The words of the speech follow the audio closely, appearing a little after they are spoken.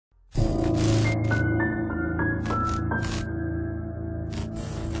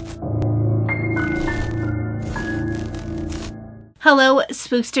Hello,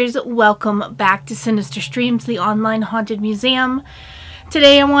 Spooksters. Welcome back to Sinister Streams, the online haunted museum.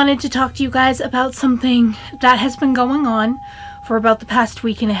 Today I wanted to talk to you guys about something that has been going on for about the past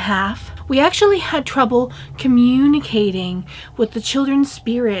week and a half. We actually had trouble communicating with the children's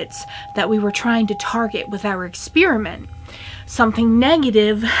spirits that we were trying to target with our experiment. Something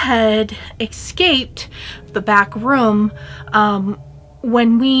negative had escaped the back room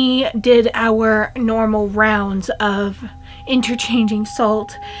when we did our normal rounds of interchanging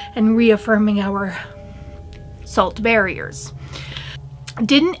salt and reaffirming our salt barriers.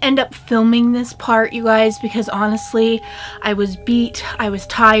 Didn't end up filming this part, you guys, because honestly I was beat, I was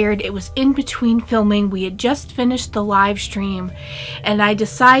tired. It was in between filming. We had just finished the live stream and I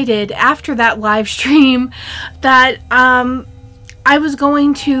decided after that live stream that I was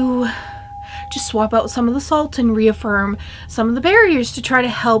going to just swap out some of the salt and reaffirm some of the barriers to try to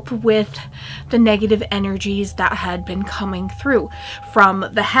help with the negative energies that had been coming through from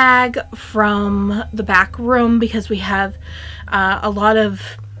the hag, from the back room, because we have a lot of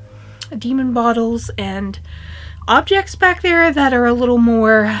demon bottles and objects back there that are a little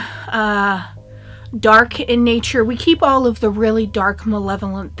more dark in nature. We keep all of the really dark,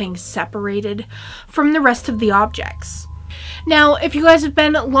 malevolent things separated from the rest of the objects. Now, if you guys have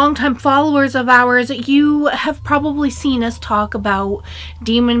been longtime followers of ours, you have probably seen us talk about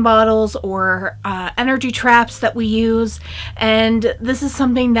demon bottles or energy traps that we use, and this is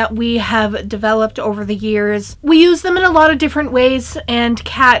something that we have developed over the years. We use them in a lot of different ways, and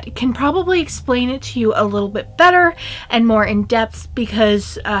Kat can probably explain it to you a little bit better and more in depth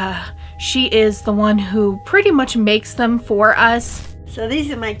because she is the one who pretty much makes them for us. So these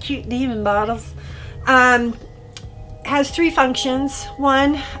are my cute demon bottles. Has three functions.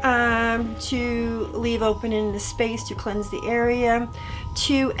 One, to leave open in the space to cleanse the area.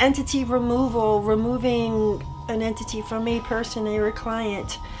 Two, entity removal, removing an entity from a person or a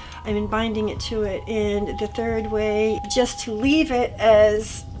client. I'm in binding it to it. And the third way, just to leave it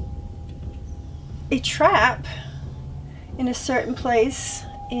as a trap in a certain place,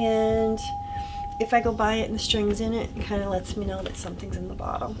 and if I go by it and the string's in it, it kind of lets me know that something's in the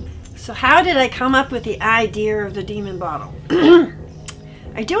bottle. So how did I come up with the idea of the demon bottle?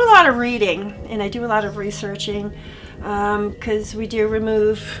 I do a lot of reading and I do a lot of researching because we do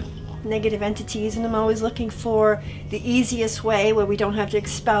remove negative entities, and I'm always looking for the easiest way where we don't have to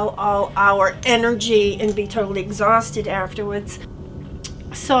expel all our energy and be totally exhausted afterwards.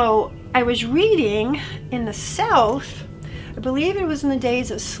 So I was reading in the South, I believe it was in the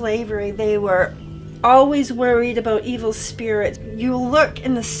days of slavery, they were always worried about evil spirits. You look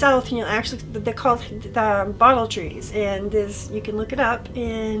in the South and you'll actually, they're called the bottle trees, and there's, you can look it up,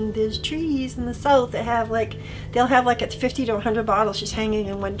 and there's trees in the South that have like, they'll have like 50 to 100 bottles just hanging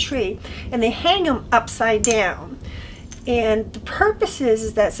in one tree, and they hang them upside down. And the purpose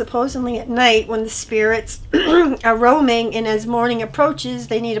is that supposedly at night when the spirits are roaming and as morning approaches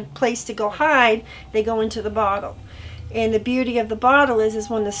they need a place to go hide, they go into the bottle. And the beauty of the bottle is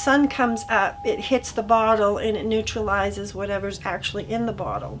when the sun comes up, it hits the bottle and it neutralizes whatever's actually in the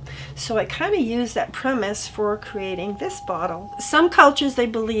bottle. So I kind of use that premise for creating this bottle. Some cultures, they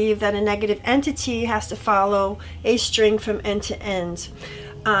believe that a negative entity has to follow a string from end to end.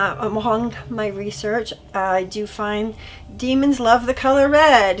 Among my research, I do find demons love the color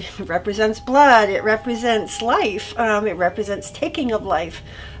red. It represents blood, it represents life, it represents taking of life.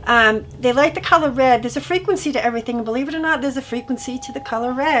 They like the color red. There's a frequency to everything, and believe it or not, there's a frequency to the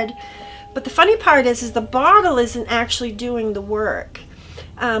color red. But the funny part is the bottle isn't actually doing the work.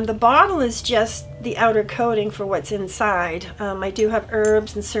 The bottle is just the outer coating for what's inside. I do have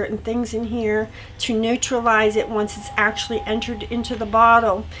herbs and certain things in here to neutralize it once it's actually entered into the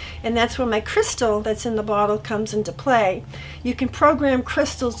bottle. And that's where my crystal that's in the bottle comes into play. You can program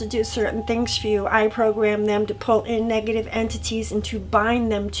crystals to do certain things for you. I program them to pull in negative entities and to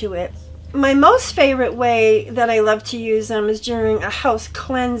bind them to it. My most favorite way that I love to use them is during a house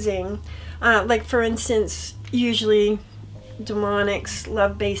cleansing. Like for instance, usually demonics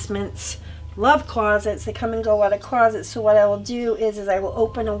love basements, love closets. They come and go out of closets. So what I will do is I will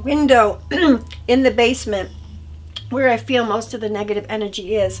open a window in the basement where I feel most of the negative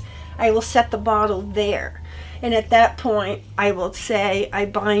energy is. I will set the bottle there, and at that point I will say, I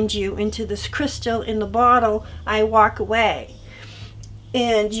bind you into this crystal in the bottle. I walk away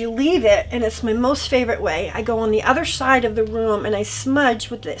and you leave it, and it's my most favorite way. I go on the other side of the room and I smudge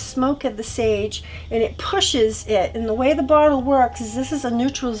with the smoke of the sage, and it pushes it. And the way the bottle works is this is a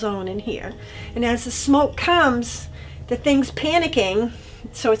neutral zone in here, and as the smoke comes, the thing's panicking,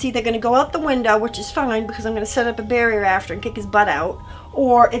 so it's either going to go out the window, which is fine because I'm going to set up a barrier after and kick his butt out,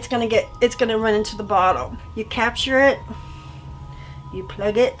 or it's going to run into the bottle. You capture it, You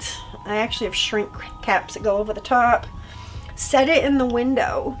plug it. I actually have shrink caps that go over the top. Set it in the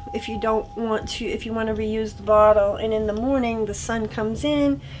window if you don't want to, if you want to reuse the bottle. And in the morning, the sun comes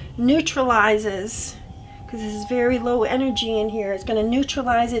in, neutralizes, because this is very low energy in here. It's going to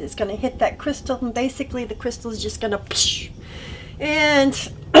neutralize it. It's going to hit that crystal, and basically the crystal is just going to, and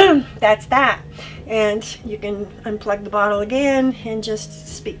that's that. And you can unplug the bottle again and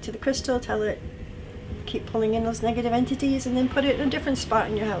just speak to the crystal, tell it, keep pulling in those negative entities, and then put it in a different spot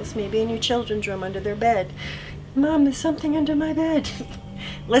in your house, maybe in your children's room, under their bed. Mom, there's something under my bed.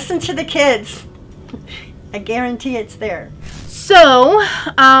 Listen to the kids. I guarantee it's there. So,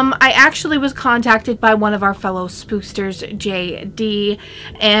 I actually was contacted by one of our fellow spooksters, JD,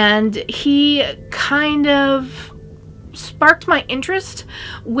 and he kind of sparked my interest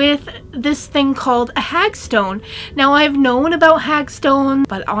with this thing called a hagstone. Now, I've known about hagstone,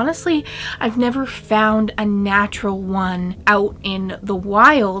 but honestly, I've never found a natural one out in the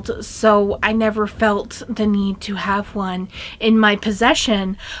wild, so I never felt the need to have one in my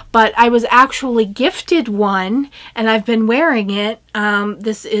possession. But I was actually gifted one, and I've been wearing it.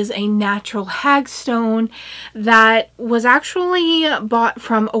 This is a natural hagstone that was actually bought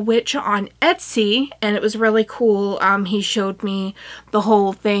from a witch on Etsy, and it was really cool. He showed me the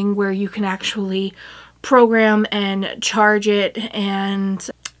whole thing where you can actually program and charge it, and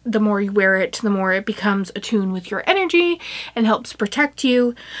the more you wear it, the more it becomes attuned with your energy and helps protect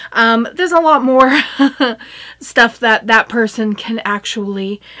you. There's a lot more stuff that that person can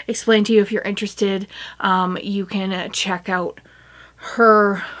actually explain to you. If you're interested, you can check out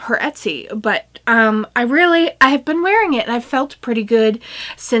her Etsy. But I have been wearing it, and I've felt pretty good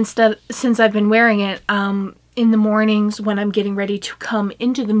since I've been wearing it. In the mornings when I'm getting ready to come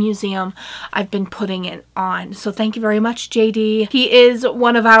into the museum, I've been putting it on. So thank you very much, JD. He is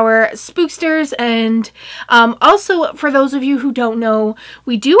one of our spooksters. And also, for those of you who don't know,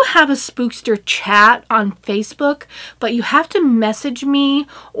 we do have a spookster chat on Facebook, but you have to message me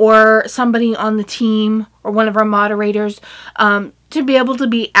or somebody on the team or one of our moderators to be able to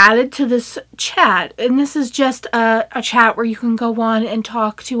be added to this chat. And this is just a chat where you can go on and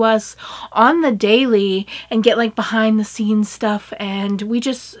talk to us on the daily and get like behind the scenes stuff. And we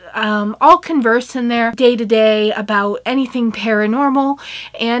just all converse in there day to day about anything paranormal.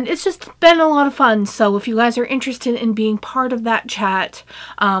 And it's just been a lot of fun. So if you guys are interested in being part of that chat,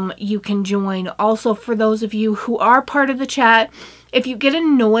 you can join. Also, for those of you who are part of the chat, if you get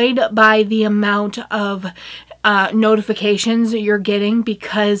annoyed by the amount of notifications you're getting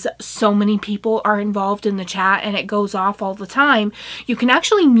because so many people are involved in the chat and it goes off all the time, you can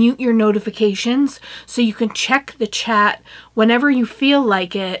actually mute your notifications so you can check the chat whenever you feel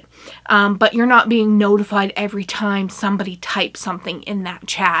like it, but you're not being notified every time somebody types something in that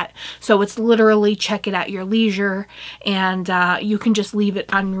chat. So it's literally check it at your leisure, and you can just leave it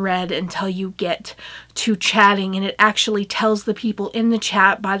unread until you get to chatting, and it actually tells the people in the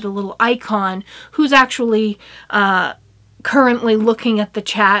chat by the little icon who's actually currently looking at the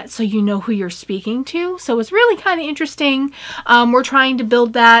chat, so you know who you're speaking to. So it's really kind of interesting. We're trying to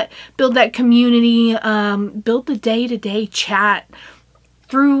build that community, build the day-to-day chat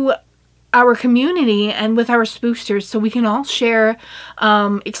through our community and with our spooksters, so we can all share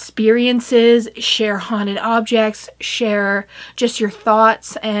experiences, share haunted objects, share just your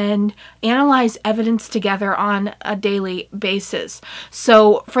thoughts, and analyze evidence together on a daily basis.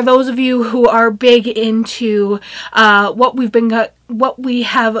 So for those of you who are big into what we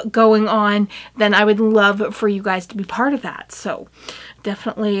have going on, then I would love for you guys to be part of that. So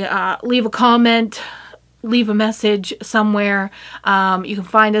definitely leave a comment, leave a message somewhere. You can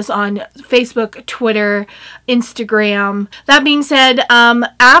find us on Facebook, Twitter, Instagram. That being said,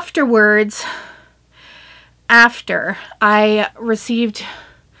 after I received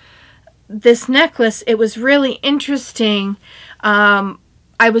this necklace, it was really interesting.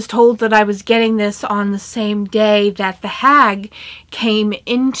 I was told that I was getting this on the same day that the hag came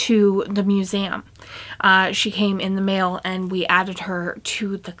into the museum. She came in the mail and we added her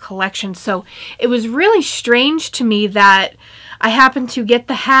to the collection. So it was really strange to me that I happened to get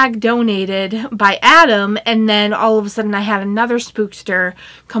the hag donated by Adam, and then all of a sudden I had another spookster,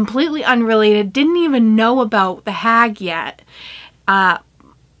 completely unrelated, didn't even know about the hag yet,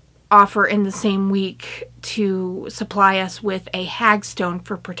 offer in the same week to supply us with a hagstone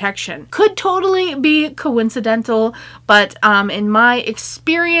for protection. Could totally be coincidental, but in my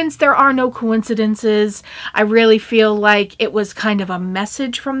experience, there are no coincidences. I really feel like it was kind of a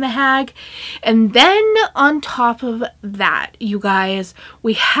message from the hag. And then on top of that, you guys,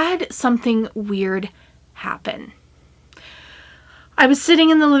 we had something weird happen. I was sitting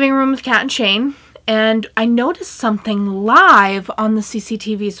in the living room with Kat and Shane, and I noticed something live on the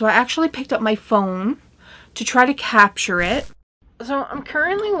CCTV, so I actually picked up my phone to try to capture it. So I'm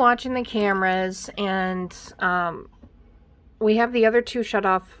currently watching the cameras, and we have the other two shut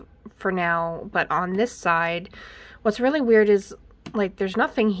off for now, but on this side, what's really weird is, like, there's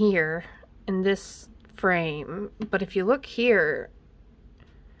nothing here in this frame, but if you look here,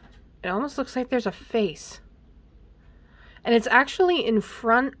 it almost looks like there's a face. And it's actually in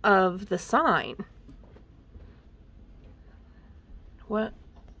front of the sign. What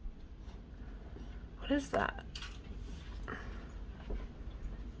is that?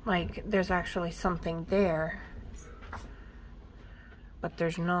 Like, there's actually something there, but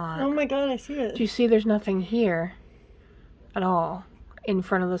there's not. Oh my god, I see it. Do you see there's nothing here at all in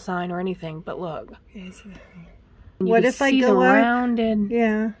front of the sign or anything? But look. Yeah, I see that. What if I go rounded?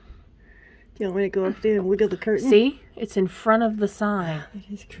 Yeah. Do you want me to go up there and wiggle the curtain? See? It's in front of the sign.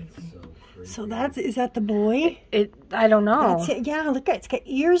 It is creepy. So is that the boy? I don't know. That's it. Yeah, look at it. It's got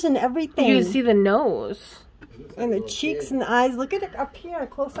ears and everything. You can see the nose. And the cheeks and the eyes. Look at it up here,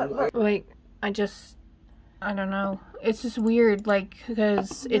 close up. Look. Like, I don't know. It's just weird, like,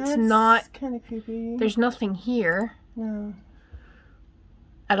 because it's not kind of creepy. There's nothing here. No.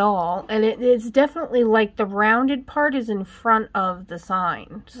 At all. And it's definitely like the rounded part is in front of the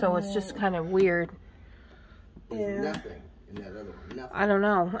sign. So it's just kind of weird. Yeah. Nothing in that other one. Nothing. I don't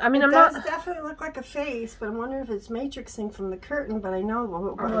know. I mean, it does definitely look like a face, but I'm wondering if it's matrixing from the curtain, but I know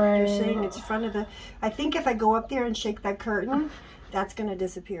what you're saying. It's front of the... I think if I go up there and shake that curtain, that's going to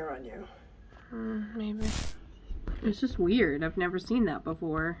disappear on you. Maybe. It's just weird. I've never seen that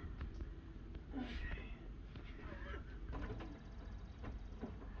before.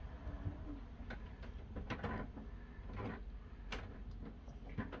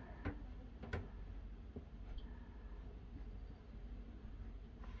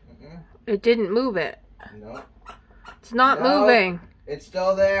 It didn't move it. No. It's not moving. It's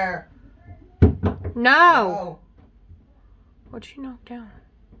still there. No. What'd you knock down?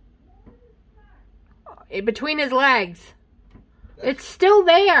 Between his legs. It's still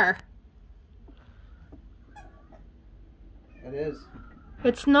there. It is.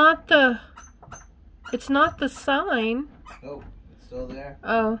 It's not the sign. Nope. It's still there.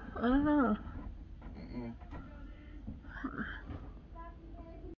 Oh, I don't know.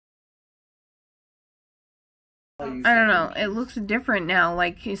 I don't know. It looks different now.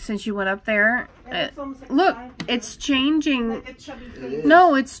 Like, since you went up there. Look, it's changing.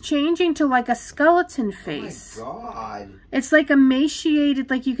 No, it's changing to like a skeleton face. Oh my god. It's like emaciated.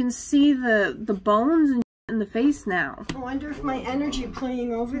 Like, you can see the bones in the face now. I wonder if my energy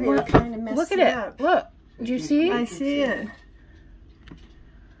playing over there kind of messed Look at it it. up. Look. Do you see? I see it.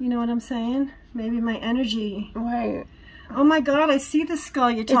 You know what I'm saying? Maybe my energy. Right. Oh my god, I see the skull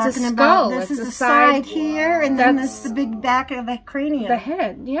you're talking skull. about. This It's is the the side. side here, and then this is the big back of the cranium. The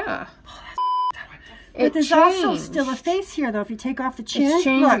head, yeah. But there's also still a face here, though. If you take off the chin, it's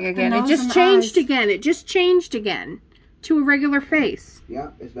changing again. It just changed again. It just changed again to a regular face.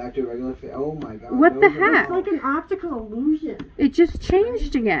 Yep, it's back to a regular face. Oh my god. What the heck? It's like an optical illusion. It just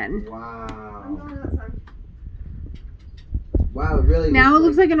changed again. Wow. Wow, it really. Now it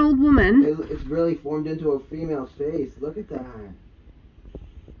looks like an old woman. It's really formed into a female's face. Look at that.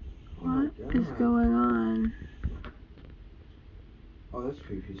 What is going on? Oh, that's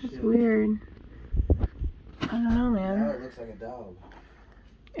creepy. That's weird. I don't know, man. Now it looks like a dog.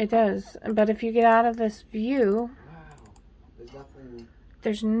 It does. But if you get out of this view, wow,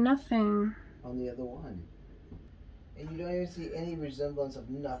 there's nothing on the other one. And you don't even see any resemblance of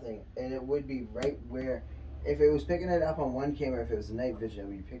nothing. And it would be right where, if it was picking it up on one camera, if it was a night vision, it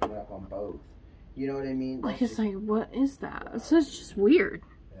would be picking it up on both. You know what I mean? Like, it's like, what is that? So it's just weird.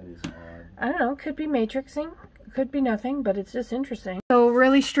 That is odd. I don't know. Could be matrixing. Could be nothing, but it's just interesting. So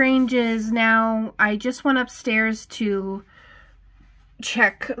really strange is now I just went upstairs to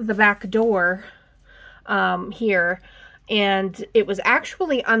check the back door here, and it was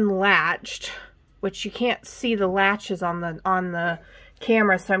actually unlatched, which you can't see the latches on the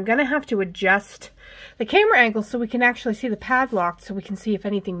camera, so I'm gonna have to adjust the camera angle so we can actually see the padlock, so we can see if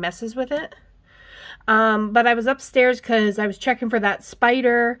anything messes with it. But I was upstairs because I was checking for that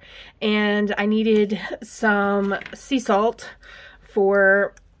spider, and I needed some sea salt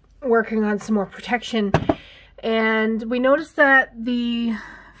for working on some more protection. And we noticed that the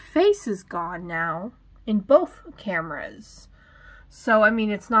face is gone now in both cameras. So, I mean,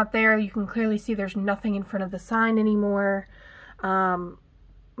 it's not there. You can clearly see there's nothing in front of the sign anymore.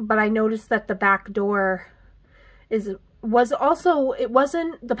 But I noticed that the back door was also,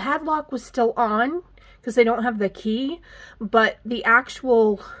 the padlock was still on because they don't have the key, but the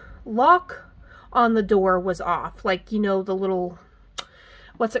actual lock on the door was off. Like, you know, the little,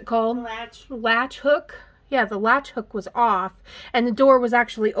 what's it called? Latch hook. Yeah, the latch hook was off, and the door was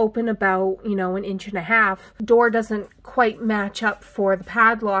actually open about, you know, 1.5 inches. Door doesn't quite match up for the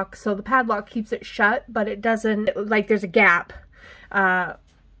padlock, so the padlock keeps it shut, but it doesn't, like, there's a gap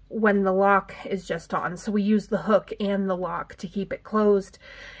when the lock is just on. So we use the hook and the lock to keep it closed,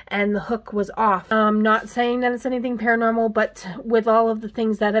 and the hook was off. Not saying that it's anything paranormal, but with all of the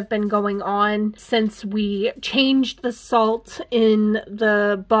things that have been going on since we changed the salt in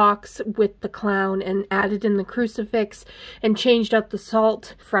the box with the clown and added in the crucifix and changed up the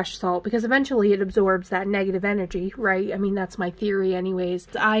salt, fresh salt, because eventually it absorbs that negative energy, right? I mean, that's my theory anyways.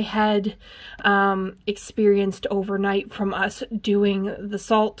 I had experienced overnight from us doing the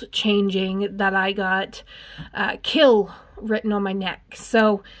salt changing that I got kill written on my neck.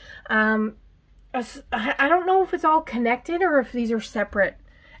 So I don't know if it's all connected or if these are separate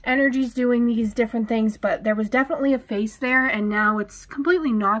energies doing these different things, but there was definitely a face there, and now it's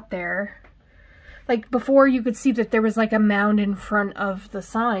completely not there. Like, before you could see that there was like a mound in front of the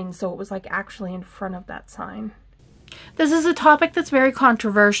sign, so it was like actually in front of that sign. This is a topic that's very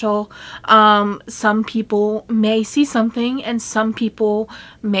controversial. Some people may see something and some people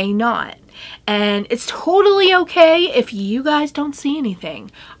may not. And it's totally okay if you guys don't see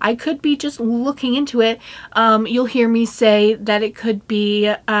anything. I could be just looking into it. You'll hear me say that it could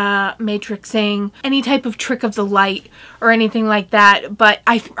be matrixing, any type of trick of the light or anything like that. But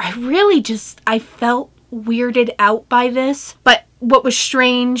I really just, I felt weirded out by this. But what was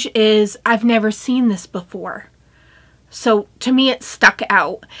strange is I've never seen this before. So to me, it stuck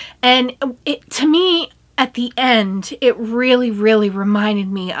out. And to me, at the end, it really, really reminded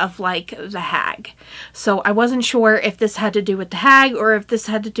me of like the hag. So I wasn't sure if this had to do with the hag or if this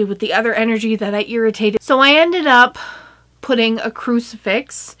had to do with the other energy that I irritated. So I ended up putting a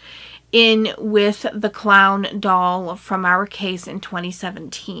crucifix in with the clown doll from our case in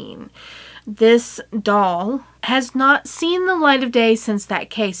 2017. This doll has not seen the light of day since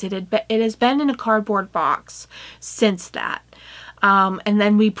that case. It has been in a cardboard box since that. And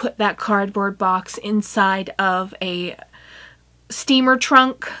then we put that cardboard box inside of a steamer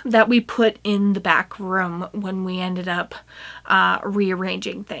trunk that we put in the back room when we ended up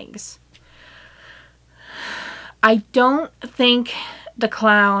rearranging things. I don't think the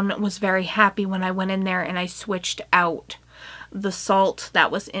clown was very happy when I went in there and I switched out the salt that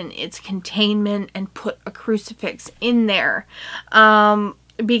was in its containment and put a crucifix in there,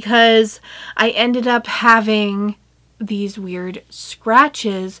 because I ended up having these weird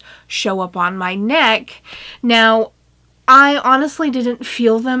scratches show up on my neck. Now, I honestly didn't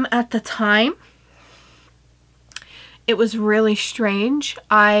feel them at the time. It was really strange.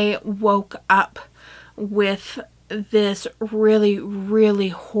 I woke up with this really, really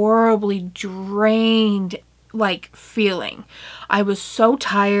horribly drained like feeling. I was so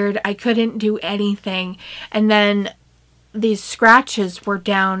tired, I couldn't do anything, and then these scratches were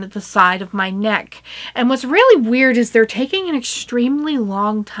down the side of my neck. And what's really weird is they're taking an extremely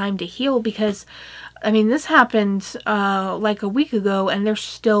long time to heal, because I mean, this happened like a week ago and they're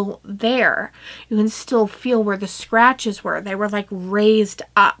still there. You can still feel where the scratches were. They were like raised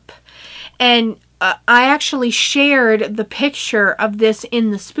up. And I actually shared the picture of this in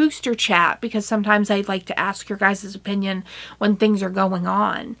the Spookster chat, because sometimes I'd like to ask your guys' opinion when things are going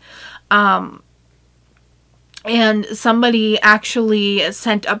on. And somebody actually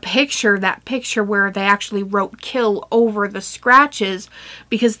sent a picture, that picture where they actually wrote kill over the scratches,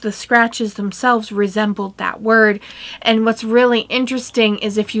 because the scratches themselves resembled that word. And what's really interesting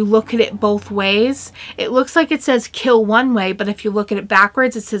is if you look at it both ways, it looks like it says kill one way, but if you look at it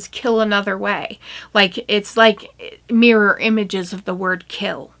backwards, it says kill another way. Like, it's like mirror images of the word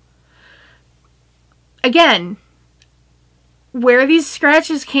kill. Again, where these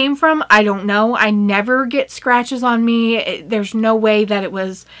scratches came from, I don't know. I never get scratches on me. There's no way that it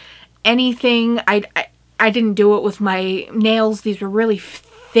was anything. I didn't do it with my nails. These were really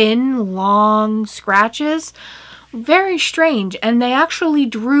thin, long scratches. Very strange. And they actually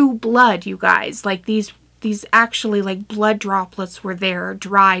drew blood, you guys. Like these actually like blood droplets were there,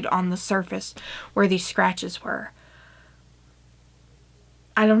 dried on the surface where these scratches were.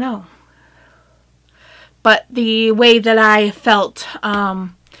 I don't know. But the way that I felt,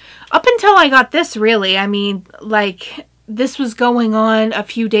 up until I got this, really, I mean, like, this was going on a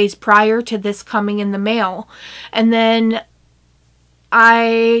few days prior to this coming in the mail. And then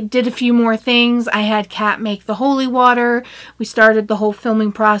I did a few more things. I had Kat make the holy water. We started the whole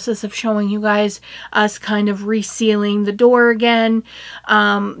filming process of showing you guys us kind of resealing the door again,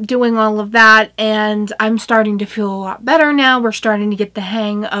 doing all of that, and I'm starting to feel a lot better now. We're starting to get the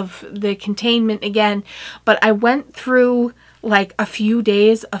hang of the containment again, but I went through like a few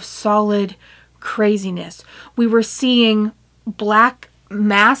days of solid craziness. We were seeing black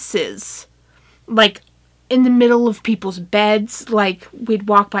masses like in the middle of people's beds. Like, we'd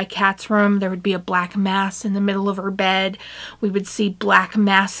walk by Kat's room, there would be a black mass in the middle of her bed. We would see black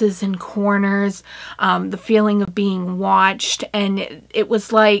masses in corners, the feeling of being watched, and it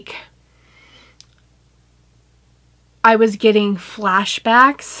was like I was getting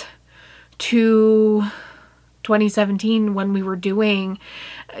flashbacks to 2017 when we were dealing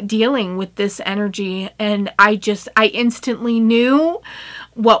with this energy, and I instantly knew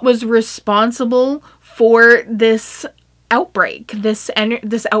what was responsible for this outbreak, this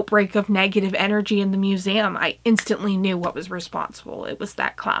outbreak of negative energy in the museum. I instantly knew what was responsible. It was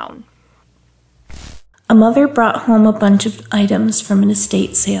that clown. A mother brought home a bunch of items from an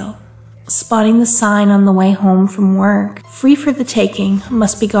estate sale. Spotting the sign on the way home from work, "Free for the taking,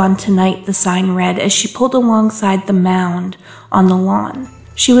 must be gone tonight," the sign read as she pulled alongside the mound on the lawn.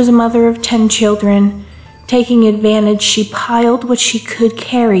 She was a mother of 10 children. Taking advantage, she piled what she could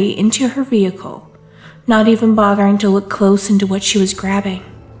carry into her vehicle, not even bothering to look close into what she was grabbing.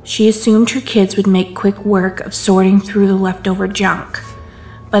 She assumed her kids would make quick work of sorting through the leftover junk.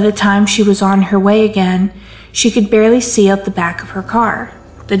 By the time she was on her way again, she could barely see out the back of her car.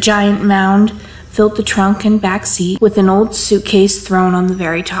 The giant mound filled the trunk and back seat with an old suitcase thrown on the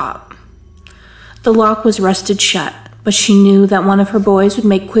very top. The lock was rusted shut, but she knew that one of her boys would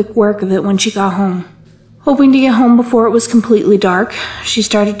make quick work of it when she got home. Hoping to get home before it was completely dark, she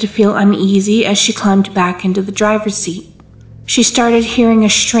started to feel uneasy as she climbed back into the driver's seat. She started hearing a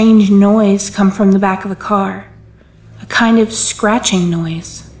strange noise come from the back of the car, a kind of scratching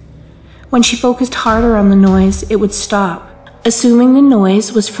noise. When she focused harder on the noise, it would stop. Assuming the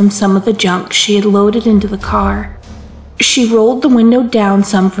noise was from some of the junk she had loaded into the car, she rolled the window down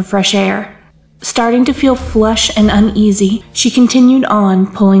some for fresh air. Starting to feel flush and uneasy, she continued on,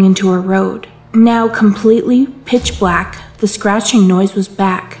 pulling into her road. Now completely pitch black, the scratching noise was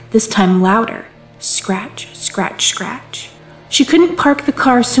back, this time louder. Scratch, scratch, scratch. She couldn't park the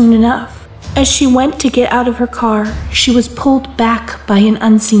car soon enough. As she went to get out of her car, she was pulled back by an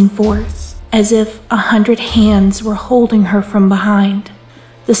unseen force, as if 100 hands were holding her from behind.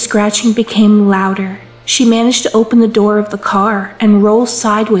 The scratching became louder. She managed to open the door of the car and roll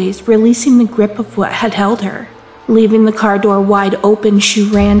sideways, releasing the grip of what had held her. Leaving the car door wide open, she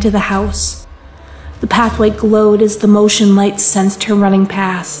ran to the house. The pathway glowed as the motion lights sensed her running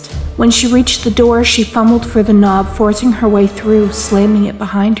past. When she reached the door, she fumbled for the knob, forcing her way through, slamming it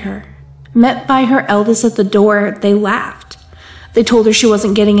behind her. Met by her eldest at the door, they laughed. They told her she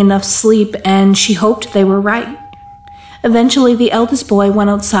wasn't getting enough sleep, and she hoped they were right. Eventually, the eldest boy went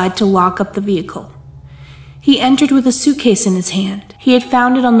outside to lock up the vehicle. He entered with a suitcase in his hand. He had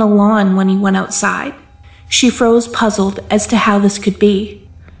found it on the lawn when he went outside. She froze, puzzled as to how this could be.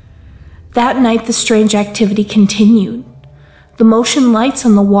 That night, the strange activity continued. The motion lights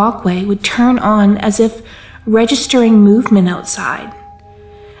on the walkway would turn on as if registering movement outside.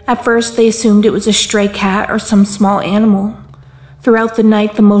 At first, they assumed it was a stray cat or some small animal. Throughout the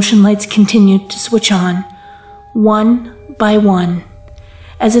night, the motion lights continued to switch on, one by one,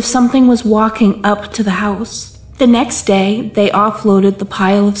 as if something was walking up to the house. The next day, they offloaded the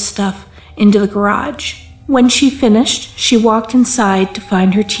pile of stuff into the garage. When she finished, she walked inside to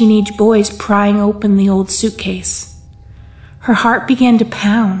find her teenage boys prying open the old suitcase. Her heart began to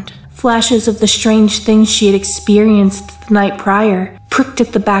pound. Flashes of the strange things she had experienced the night prior pricked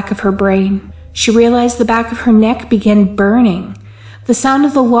at the back of her brain. She realized the back of her neck began burning. The sound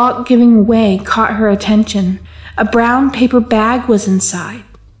of the lock giving way caught her attention. A brown paper bag was inside,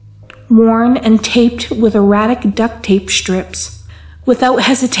 worn and taped with erratic duct tape strips. Without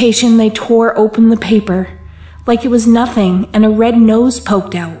hesitation, they tore open the paper, like it was nothing, and a red nose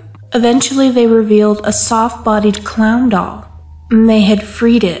poked out. Eventually, they revealed a soft-bodied clown doll, and they had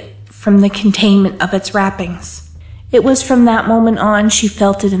freed it from the containment of its wrappings. It was from that moment on she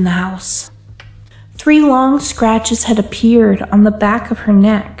felt it in the house. 3 long scratches had appeared on the back of her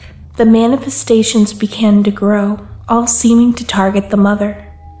neck. The manifestations began to grow, all seeming to target the mother.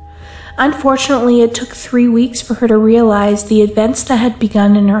 Unfortunately, it took 3 weeks for her to realize the events that had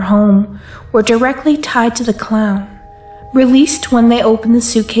begun in her home were directly tied to the clown, released when they opened the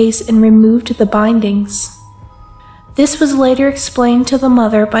suitcase and removed the bindings. This was later explained to the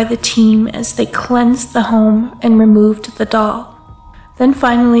mother by the team as they cleansed the home and removed the doll. Then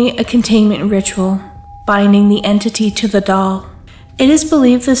finally, a containment ritual, binding the entity to the doll. It is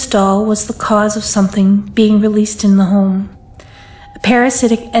believed this doll was the cause of something being released in the home, a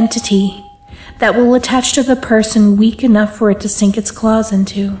parasitic entity that will attach to the person weak enough for it to sink its claws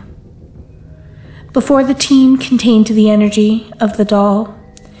into. Before the team contained the energy of the doll,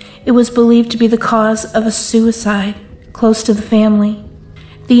 it was believed to be the cause of a suicide close to the family.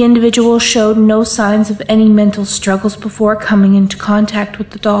 The individual showed no signs of any mental struggles before coming into contact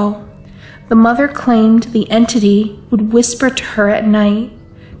with the doll. The mother claimed the entity would whisper to her at night,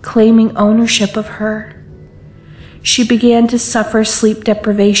 claiming ownership of her. She began to suffer sleep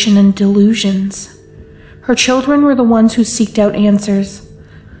deprivation and delusions. Her children were the ones who sought out answers.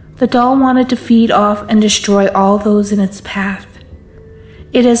 The doll wanted to feed off and destroy all those in its path.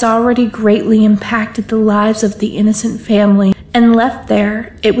 It has already greatly impacted the lives of the innocent family, and left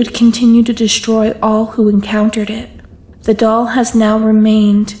there, it would continue to destroy all who encountered it. The doll has now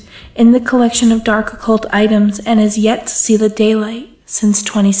remained in the collection of dark occult items and has yet to see the daylight since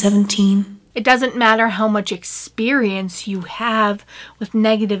 2017. It doesn't matter how much experience you have with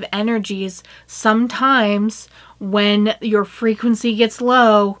negative energies. Sometimes when your frequency gets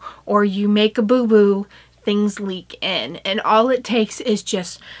low or you make a boo-boo, things leak in. And all it takes is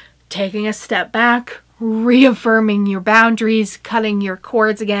just taking a step back, reaffirming your boundaries, cutting your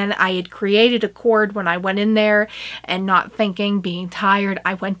cords again. I had created a cord when I went in there, and not thinking, being tired,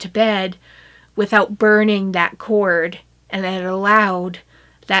 I went to bed without burning that cord, and it allowed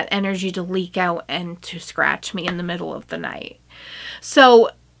that energy to leak out and to scratch me in the middle of the night.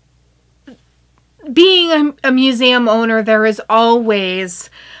 So being a museum owner, there is always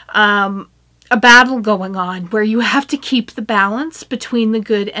a battle going on where you have to keep the balance between the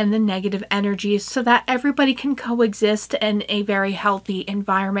good and the negative energies so that everybody can coexist in a very healthy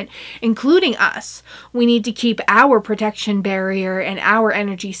environment, including us. We need to keep our protection barrier and our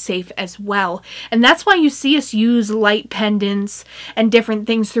energy safe as well. And that's why you see us use light pendants and different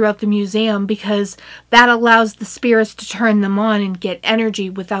things throughout the museum, because that allows the spirits to turn them on and get energy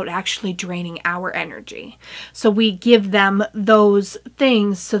without actually draining our energy. So we give them those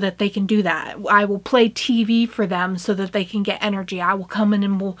things so that they can do that. I will play TV for them so that they can get energy. I will come in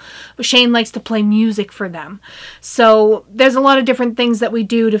and Shane likes to play music for them. So there's a lot of different things that we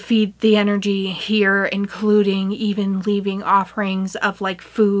do to feed the energy here, including even leaving offerings of like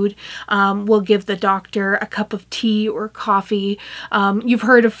food. We'll give the doctor a cup of tea or coffee. You've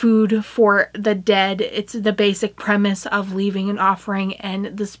heard of food for the dead. It's the basic premise of leaving an offering,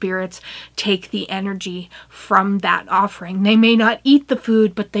 and the spirits take the energy from that offering. They may not eat the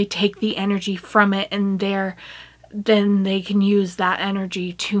food, but they take the energy from it, and then they can use that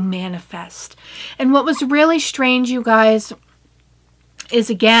energy to manifest. And what was really strange, you guys, is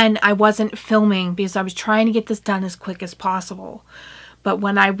again, I wasn't filming because I was trying to get this done as quick as possible. But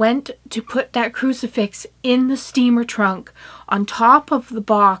when I went to put that crucifix in the steamer trunk on top of the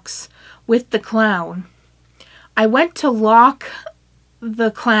box with the clown, I went to lock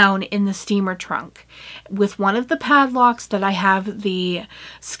the clown in the steamer trunk with one of the padlocks that I have the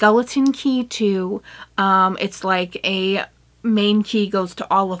skeleton key to. It's like a main key, goes to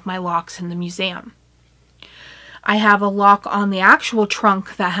all of my locks in the museum. I have a lock on the actual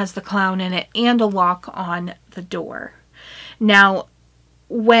trunk that has the clown in it, and a lock on the door. Now,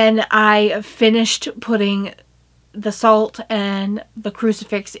 when I finished putting the salt and the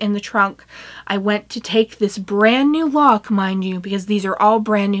crucifix in the trunk, I went to take this brand new lock, mind you, because these are all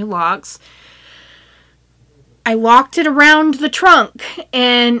brand new locks. I locked it around the trunk,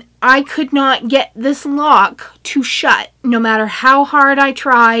 and I could not get this lock to shut. No matter how hard I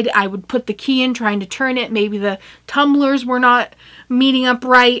tried, I would put the key in trying to turn it. Maybe the tumblers were not meeting up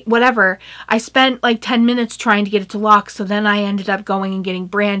right, whatever. I spent like 10 minutes trying to get it to lock, so then I ended up going and getting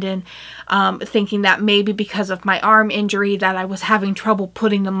Brandon, thinking that maybe because of my arm injury that I was having trouble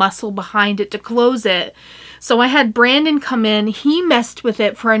putting the muscle behind it to close it. So I had Brandon come in. He messed with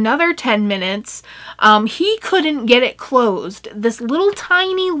it for another 10 minutes. He couldn't get it closed. This little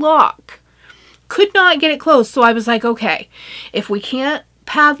tiny lock could not get it closed. So I was like, okay, if we can't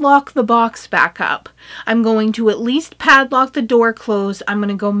padlock the box back up, I'm going to at least padlock the door closed. I'm going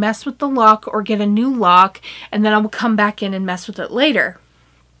to go mess with the lock or get a new lock, and then I will come back in and mess with it later.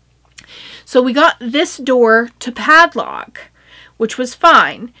 So we got this door to padlock, which was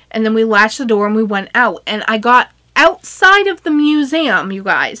fine. And then we latched the door and we went out. And I got outside of the museum, you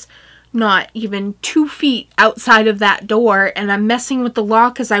guys, not even 2 feet outside of that door. And I'm messing with the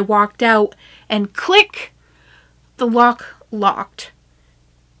lock as I walked out, and click, the lock locked.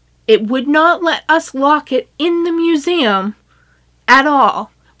 It would not let us lock it in the museum at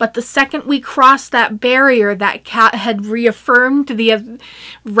all. But the second we crossed that barrier that Kat had reaffirmed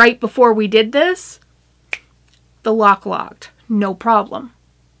right before we did this, the lock locked. No problem.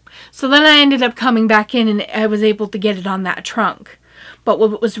 So then I ended up coming back in and I was able to get it on that trunk. But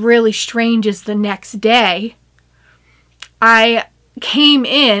what was really strange is the next day, I came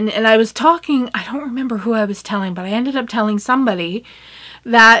in and I was talking, I don't remember who I was telling, but I ended up telling somebody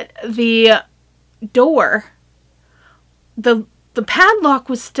that the door, the padlock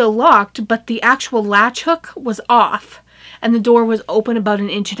was still locked, but the actual latch hook was off. And the door was open about 1.5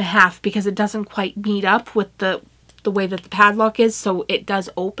 inches because it doesn't quite meet up with the way that the padlock is. So it does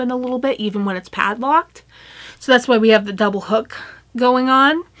open a little bit even when it's padlocked. So that's why we have the double hook going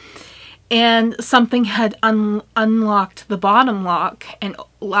on. And something had unlocked the bottom lock and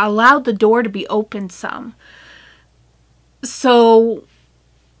allowed the door to be opened some. So,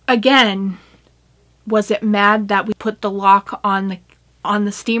 again, was it mad that we put the lock on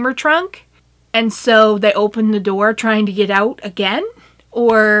the steamer trunk? And so they opened the door trying to get out again?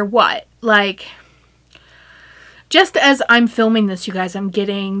 Or what? Like, just as I'm filming this, you guys, I'm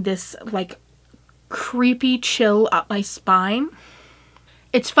getting this, like, creepy chill up my spine.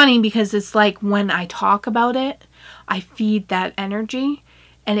 It's funny because it's like when I talk about it, I feed that energy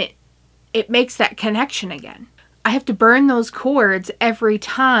and it makes that connection again. I have to burn those cords every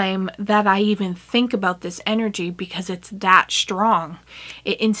time that I even think about this energy because it's that strong.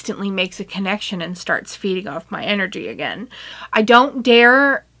 It instantly makes a connection and starts feeding off my energy again. I don't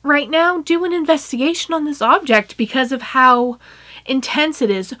dare right now do an investigation on this object because of how intense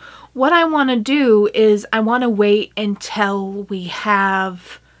it is. What I want to do is I want to wait until we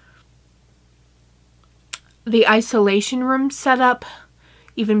have the isolation room set up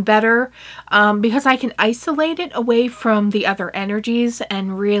even better, because I can isolate it away from the other energies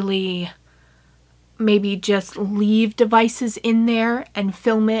and really maybe just leave devices in there and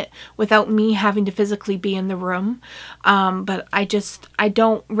film it without me having to physically be in the room. But I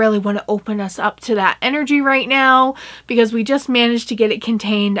don't really want to open us up to that energy right now because we just managed to get it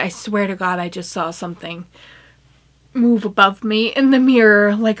contained. I swear to God, I just saw something move above me in the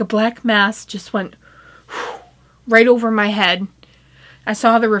mirror, like a black mass just went right over my head. I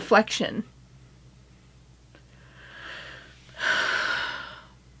saw the reflection.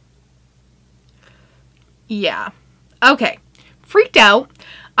 Yeah. Okay. Freaked out.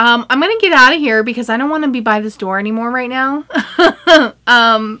 I'm going to get out of here because I don't want to be by this door anymore right now.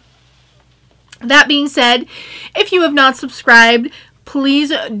 That being said, if you have not subscribed,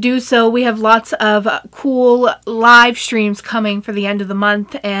 please do so. We have lots of cool live streams coming for the end of the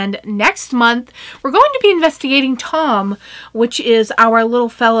month. And next month, we're going to be investigating Tom, which is our little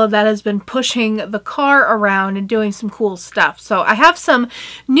fellow that has been pushing the car around and doing some cool stuff. So I have some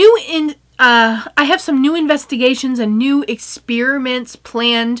new investigations and new experiments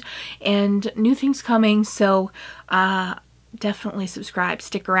planned and new things coming. So definitely subscribe,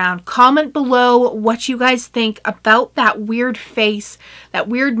 stick around, comment below what you guys think about that weird face, that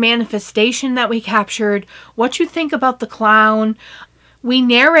weird manifestation that we captured, what you think about the clown. We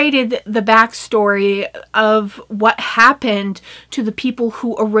narrated the backstory of what happened to the people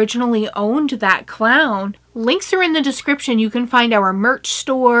who originally owned that clown. Links are in the description. You can find our merch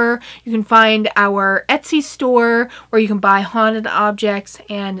store, you can find our Etsy store, where you can buy haunted objects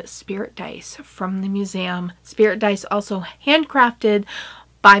and spirit dice from the museum. Spirit dice also handcrafted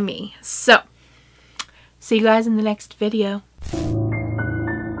by me. So, see you guys in the next video.